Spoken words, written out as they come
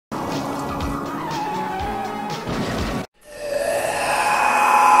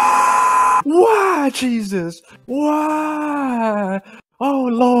Why, Jesus? Why? Oh,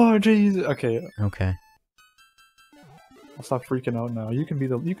 Lord Jesus. Okay, Okay. I'll stop freaking out now. You can be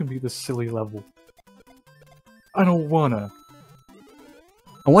the silly level. I don't wanna.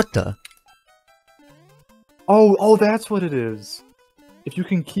 What the? Oh, that's what it is. If you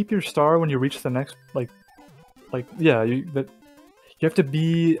can keep your star when you reach the next, yeah, you have to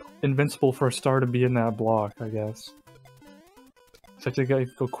be invincible for a star to be in that block, I guess. So you have to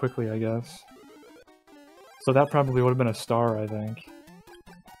go quickly, I guess. So that probably would have been a star, I think.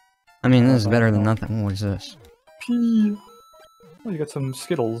 I mean, this is better than nothing. What is this? Pee. Oh, you got some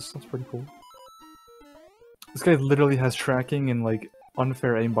Skittles. That's pretty cool. This guy literally has tracking and, like,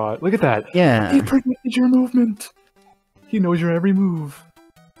 unfair aimbot. Look at that! Yeah. He predicted your movement! He knows your every move.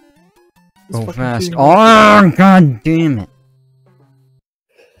 Go fast. Oh, god damn it.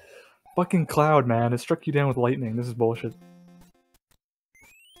 Fucking Cloud, man. It struck you down with lightning. This is bullshit.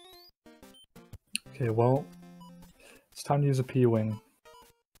 Okay, well, it's time to use a P-Wing.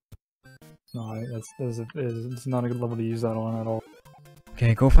 No, it's not a good level to use that on at all.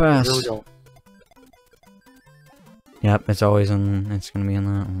 Okay, go fast. Here we go. Yep, it's always on. It's gonna be on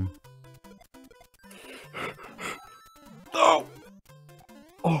that one. Oh!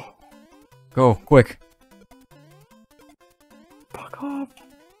 Oh! Go, quick. Fuck off!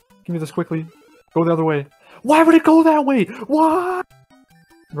 Give me this quickly. Go the other way. Why would it go that way? What?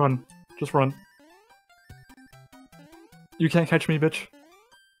 Run. Just run. You can't catch me, bitch.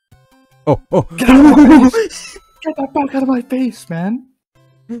 Oh, oh. Get out of my face! Get that back out of my face, man!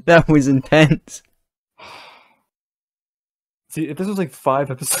 That was intense. See, if this was like 5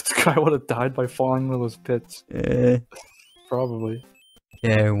 episodes ago, I would have died by falling into those pits. Probably.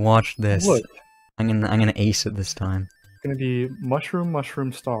 Yeah, watch this. Look. I'm gonna ace it this time. It's gonna be mushroom,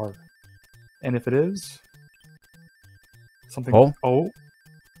 mushroom, star. And if it is... something... Oh?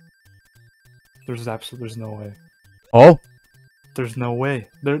 There's no way. Oh? There's no way.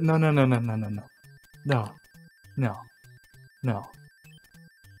 No. No.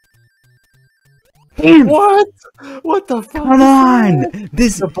 Damn. What? What the fuck? Come on!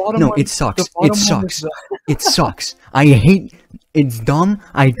 This... No, one, it sucks. It sucks. It sucks. I hate... It's dumb.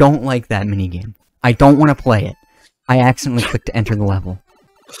 I don't like that minigame. I don't want to play it. I accidentally clicked to enter the level.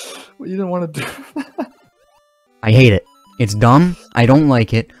 Well, you didn't want to do I hate it. It's dumb. I don't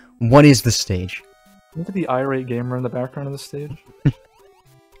like it. What is the stage? Look at the irate gamer in the background of the stage.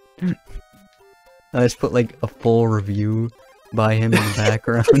 I just put like a full review by him in the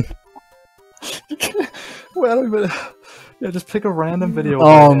background. Well, I don't even... Yeah, just pick a random video.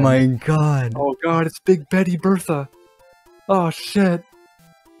 Oh my god. Oh god, it's Big Betty Bertha. Oh shit.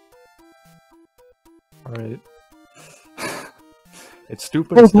 Alright. It's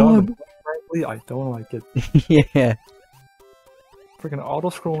stupid, it's dumb. Frankly, I don't like it. Yeah. Freaking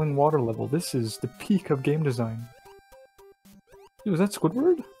auto-scrolling water level. This is the peak of game design. Yo, is that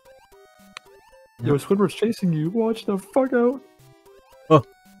Squidward? Yo, Squidward's chasing you. Watch the fuck out. Oh,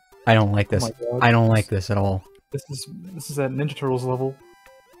 I don't like this. Oh I don't like this at all. This is at Ninja Turtles level.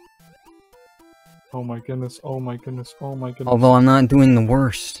 Oh my goodness, oh my goodness, oh my goodness. Although I'm not doing the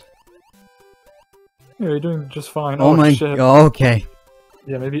worst. Yeah, you're doing just fine. Oh my... shit. Oh, okay.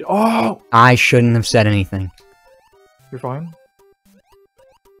 Yeah, maybe... Oh! I shouldn't have said anything. You're fine?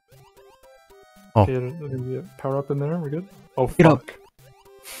 Oh. Okay, power up in there, we're good? Oh, Get fuck. up.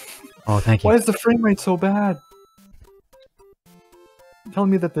 Oh, thank you. Why is the frame rate so bad? You're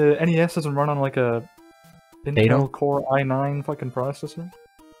telling me that the NES doesn't run on like a Intel Core i9 fucking processor?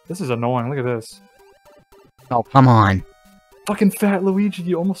 This is annoying, look at this. Oh, come on. Fucking fat Luigi,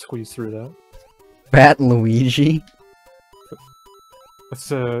 you almost squeezed through that. Fat Luigi? That's,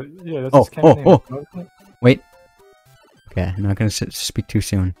 yeah, that's his campaign name. Wait. Okay, I'm not gonna speak too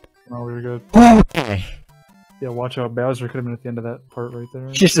soon. Oh, we were good. Okay. Yeah, watch out, Bowser could have been at the end of that part right there.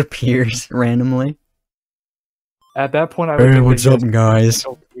 He just appears randomly. At that point, I would Hey, think what's up, guys?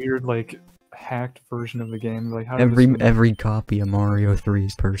 a weird, like, hacked version of the game. Like, how Every copy of Mario 3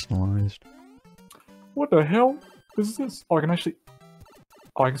 is personalized. What the hell is this? Oh, I can actually...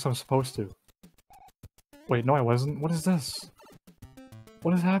 Oh, I guess I'm supposed to. Wait, no I wasn't. What is this?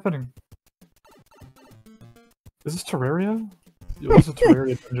 What is happening? Is this Terraria? Yo, this is a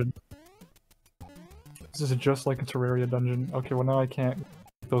Terraria dungeon. This is just like a Terraria dungeon. Okay, well now I can't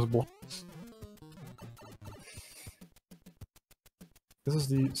get those blocks. This is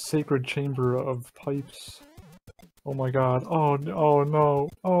the sacred chamber of pipes. Oh my god. Oh, oh no.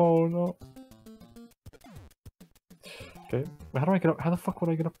 Oh no. Okay. How do I get up? How the fuck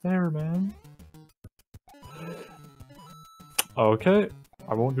would I get up there, man? Okay.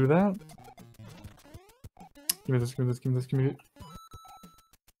 I won't do that. Give me this, give me this, give me this, give me...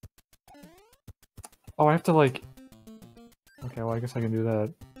 Oh, I have to like... Okay, well I guess I can do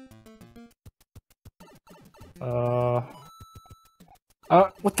that.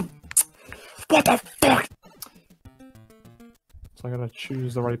 What the... What the fuck?! So I gotta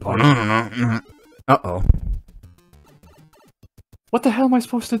choose the right pipe. Uh-oh. What the hell am I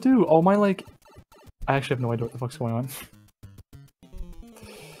supposed to do? Oh, my like... I actually have no idea what the fuck's going on.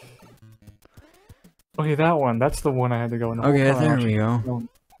 Okay, that one. That's the one I had to go in the whole Okay, time. there we go.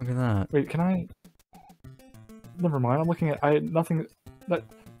 Look at that. Wait, can I... Never mind, I'm looking at... Nothing... That...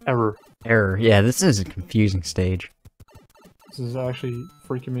 Error. Error. Yeah, this is a confusing stage. This is actually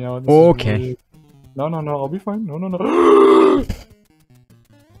freaking me out. This Okay. Really... No, I'll be fine. No.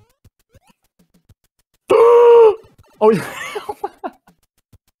 Oh, yeah.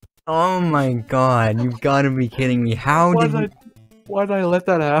 Oh my god, you've gotta be kidding me. How did you... Why did I let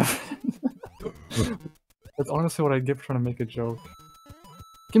that happen? That's honestly what I get for trying to make a joke.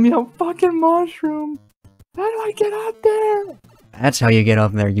 Give me a fucking mushroom! How do I get up there? That's how you get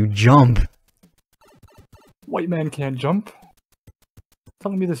up there, you jump! White man can't jump.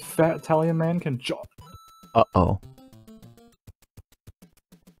 Telling me this fat Italian man can jump. Uh-oh.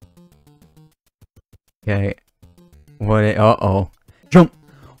 Okay. What? Uh-oh. Jump!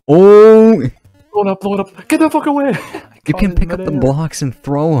 Oh! Blow it up! Get the fuck away! You can pick up the blocks and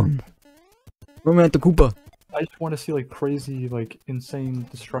throw them. Throw them at the Koopa. I just want to see like crazy, like insane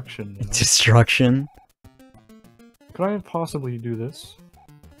destruction. You know? Destruction? Could I possibly do this?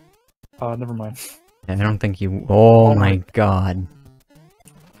 Never mind. I don't think you... Oh my god.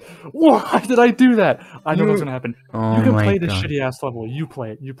 Why did I do that? I know what's gonna happen. Oh you can my play this god. shitty ass level. You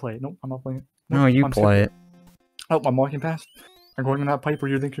play it. Nope, I'm not playing it. Nope, No, you I'm play it. Oh, I'm walking past. I'm going in that pipe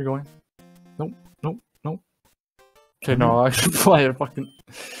where you think you're going. Nope. Okay, no, I'll actually play it. Fucking.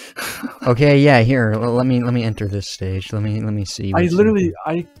 Okay, yeah. Here, let me enter this stage. Let me see.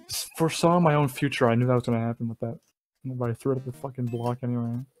 I foresaw my own future. I knew that was gonna happen with that. But I threw it at the fucking block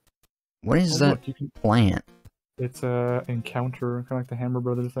anyway. What is that plant? It's a encounter, kind of like the Hammer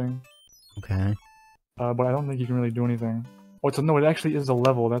Brothers thing. Okay. But I don't think you can really do anything. Oh, no, it actually is a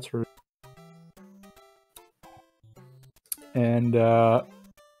level. That's right. And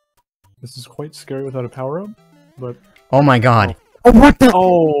this is quite scary without a power up, but. Oh my god! Oh, what the?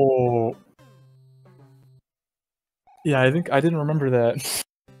 Oh. Yeah, I think I didn't remember that.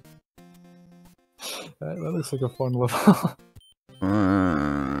 That looks like a fun level.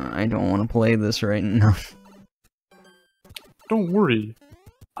 I don't want to play this right now. Don't worry,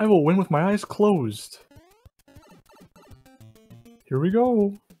 I will win with my eyes closed. Here we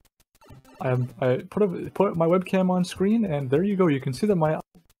go. I put my webcam on screen, and there you go. You can see that my eyes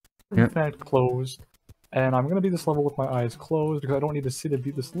are in fact closed, and I'm gonna beat this level with my eyes closed because I don't need to see to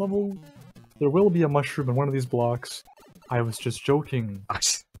beat this level. There will be a mushroom in one of these blocks. I was just joking.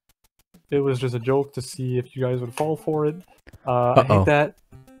 It was just a joke to see if you guys would fall for it. I hate that.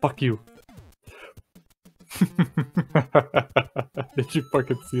 Fuck you. Did you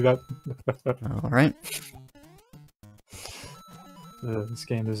fucking see that? Alright. This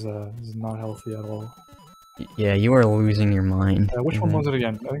game is not healthy at all. Yeah, you are losing your mind. Which one was it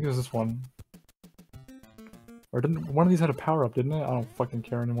again? I think it was this one. Or didn't one of these had a power up, didn't it? I don't fucking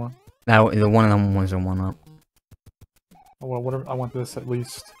care anymore. Now the one of them was a 1-up. Oh well, whatever. I want this at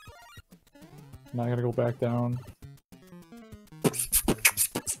least. Now I gotta go back down.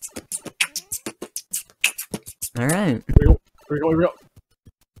 Alright. Here we go.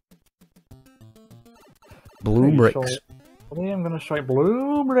 Blue bricks. Today I'm gonna show you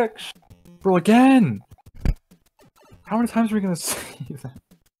blue bricks. Bro, again! How many times are we gonna say that?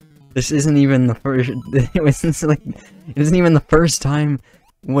 This isn't even the first. It isn't even the first time.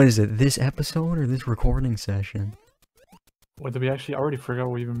 What is it? This episode or this recording session? What did we actually already forgot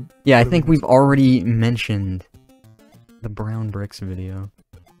we even? Yeah, I think we've already mentioned the brown bricks video.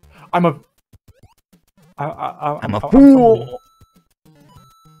 I'm a fool.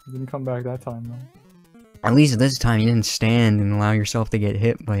 Didn't come back that time though. At least this time you didn't stand and allow yourself to get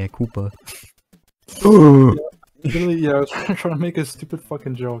hit by a Koopa. Literally, yeah, I was trying to make a stupid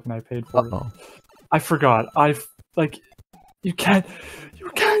fucking joke and I paid for it. I forgot. You can't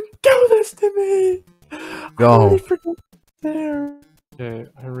do this to me! Go. I already forgot there. Okay,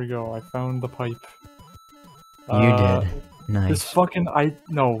 here we go. I found the pipe. You did. Nice. This fucking,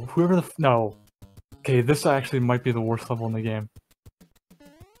 no. Okay, this actually might be the worst level in the game.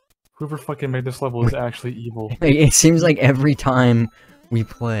 Whoever fucking made this level is actually evil. It seems like every time we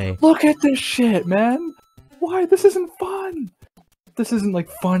play. Look at this shit, man! Why? This isn't fun! This isn't like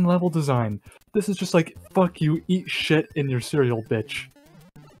fun level design. This is just like, fuck you, eat shit in your cereal, bitch.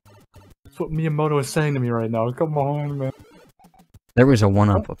 That's what Miyamoto is saying to me right now. Come on, man. There was a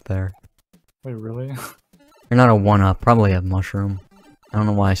 1-up up there. Wait, really? You're not a 1-up, probably a mushroom. I don't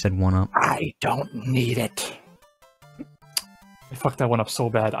know why I said 1-up. I don't need it. I fucked that one up so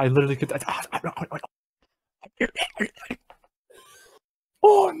bad. I literally could.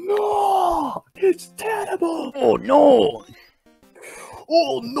 Oh no! It's terrible! Oh no!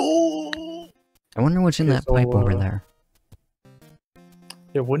 Oh no! I wonder what's in that pipe over there.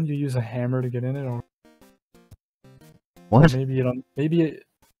 Yeah, wouldn't you use a hammer to get in it? Or what? Or maybe you don't. Maybe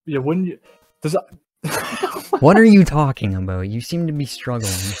yeah, wouldn't you? Does it? What are you talking about? You seem to be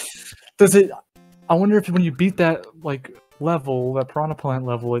struggling. Does it? I wonder if when you beat that like level, that piranha plant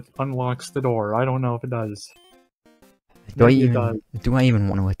level, it unlocks the door. I don't know if it does. Do I even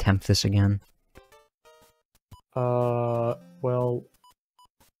want to attempt this again? Well,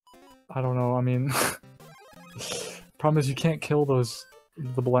 I don't know. I mean, problem is you can't kill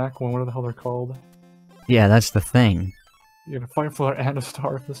the black one. What the hell they're called? Yeah, that's the thing. You're gonna fight for and a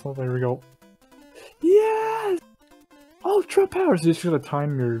star for this level. There we go. Yes! Ultra powers! You just gotta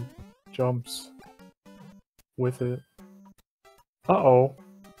time your jumps with it. Uh-oh.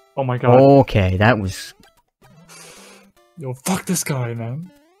 Oh my god. Okay, that was... Yo, fuck this guy, man.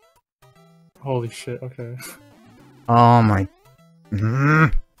 Holy shit, okay. Oh my...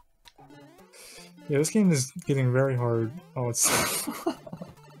 Yeah, this game is getting very hard. Oh, it's...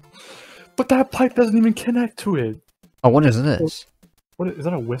 But that pipe doesn't even connect to it! Oh, what is this? What is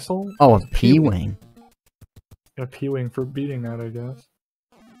that, a whistle? Oh, a P-wing. A P-wing for beating that, I guess.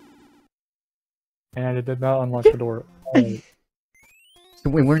 And it did not unlock the door. Oh. So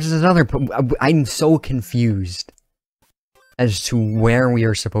wait, where's this other... I'm so confused as to where we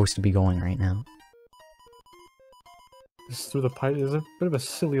are supposed to be going right now. This through the pipe is a bit of a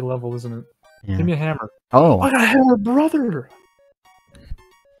silly level, isn't it? Yeah. Give me a hammer. Oh! I got a hammer, brother!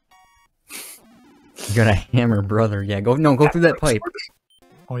 You got a hammer, brother. Yeah, go through that pipe.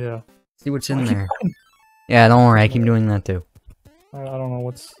 Oh yeah. See what's in there. Yeah, don't worry, I keep doing that too. I don't know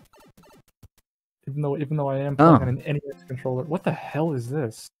what's... Even though I am playing on an NES controller. What the hell is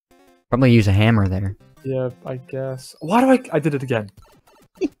this? Probably use a hammer there. Yeah, I guess. Why do I did it again.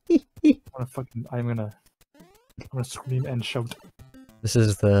 I'm gonna scream and shout. This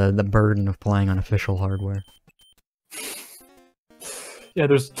is the burden of playing on official hardware. Yeah,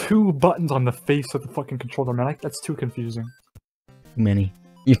 there's 2 buttons on the face of the fucking controller, man. That's too confusing. Too many.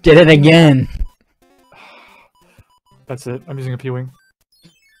 You did it again! That's it. I'm using a P-wing.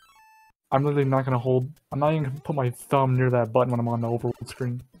 I'm literally not gonna hold... I'm not even gonna put my thumb near that button when I'm on the overworld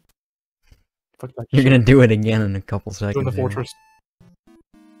screen. Fuck that You're shit. gonna do it again in a couple seconds. Doing the fortress.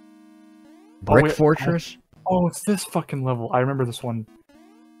 Brick fortress? Oh, it's this fucking level. I remember this one.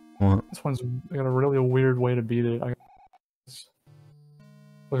 What? This one's got a really weird way to beat it. Look,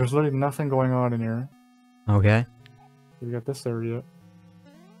 there's literally nothing going on in here. Okay. We got this area.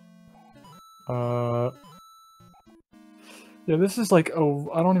 Yeah, this is like, oh,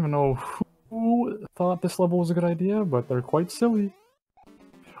 I don't even know who thought this level was a good idea, but they're quite silly.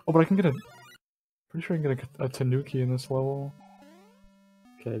 Oh, but I can get pretty sure I can get a Tanuki in this level.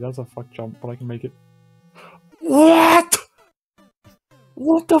 Okay, that's a fuck jump, but I can make it. What?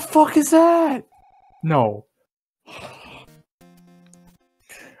 What the fuck is that? No.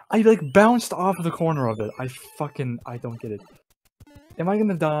 I like bounced off of the corner of it. I don't get it. Am I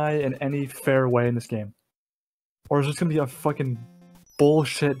gonna die in any fair way in this game? Or is this gonna be a fucking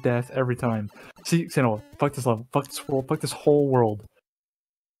bullshit death every time? See, no, fuck this level, fuck this world, fuck this whole world.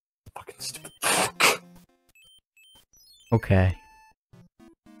 Fucking stupid fuck. Okay.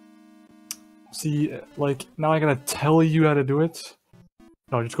 See, like, now I gotta tell you how to do it?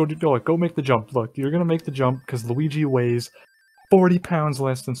 No, just go make the jump. Look, you're gonna make the jump because Luigi weighs 40 pounds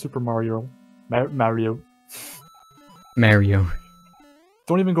less than Super Mario. Mario.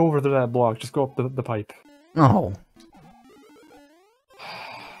 Don't even go over to that block, just go up the pipe. Oh.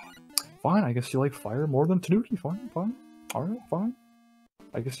 Fine, I guess you like fire more than Tanuki. Fine. Alright, fine.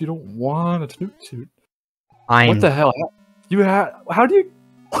 I guess you don't want a Tanuki suit. What the hell? How do you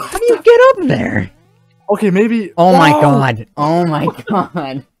get up there? Okay, maybe... Oh my god. Oh my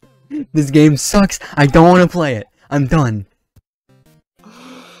god. This game sucks. I don't want to play it. I'm done.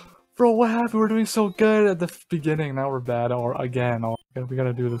 Bro, what happened? We're doing so good at the beginning, now we're bad. Or again, we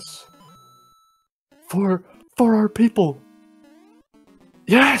gotta do this. For our people!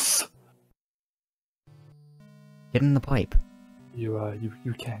 Yes! Get in the pipe.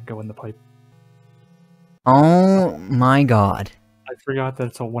 You can't go in the pipe. Oh my god. I forgot that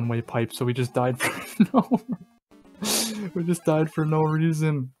it's a one-way pipe, so we just died for we just died for no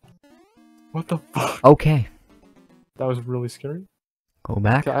reason. What the fuck? Okay. That was really scary. Go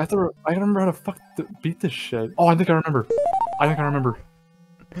back. Okay, I remember how to beat this shit. Oh, I think I remember.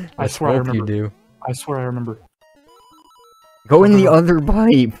 I swear I remember. You do. I swear I remember. Go in the other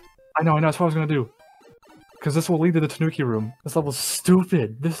pipe. I know, that's what I was gonna do. Because this will lead to the Tanuki room. This level's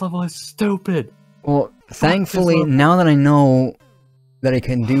stupid. This level is stupid. Well, thankfully, now that I know that I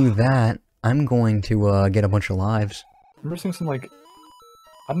can do that, I'm going to get a bunch of lives. I remember seeing some, like,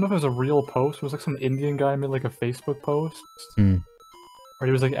 I don't know if it was a real post. It was like some Indian guy made like a Facebook post. Where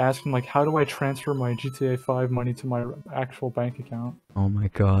he was like asking like, how do I transfer my GTA 5 money to my actual bank account? Oh my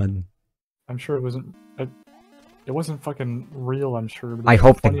god. I'm sure it wasn't... It wasn't fucking real, I'm sure. I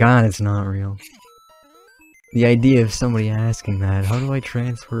hope to god it's not real. The idea of somebody asking that, how do I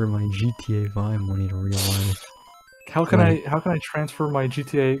transfer my GTA 5 money to real life? How can I transfer my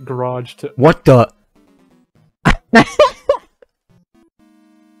GTA garage to... What the...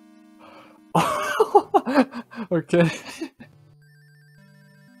 Okay.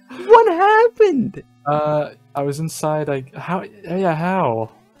 What happened? I was inside, like, how? Yeah,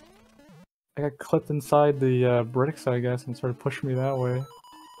 how? I got clipped inside the bricks, I guess, and started pushing me that way.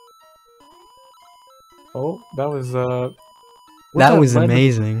 Oh, that was that was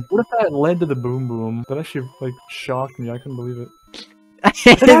amazing. What if that led to the boom boom? That actually like shocked me. I couldn't believe it. I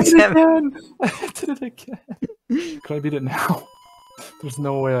did it again. I did it again. Could I beat it now? There's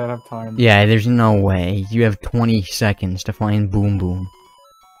no way I have time. Yeah, there's no way. You have 20 seconds to find boom boom.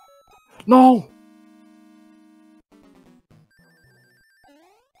 No.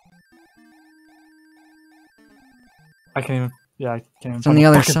 I can't even. Yeah, I can't even. It's on the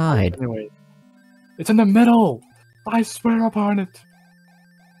other side. Anyway. It's in the middle! I swear upon it!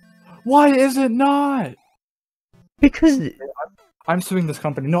 Why is it not? Because... I'm suing this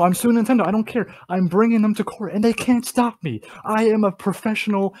company. No, I'm suing Nintendo. I don't care. I'm bringing them to court, and they can't stop me. I am a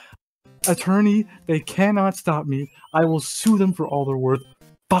professional attorney. They cannot stop me. I will sue them for all they're worth.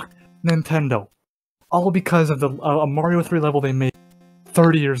 Fuck Nintendo. All because of the a Mario 3 level they made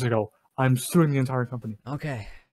 30 years ago. I'm suing the entire company. Okay.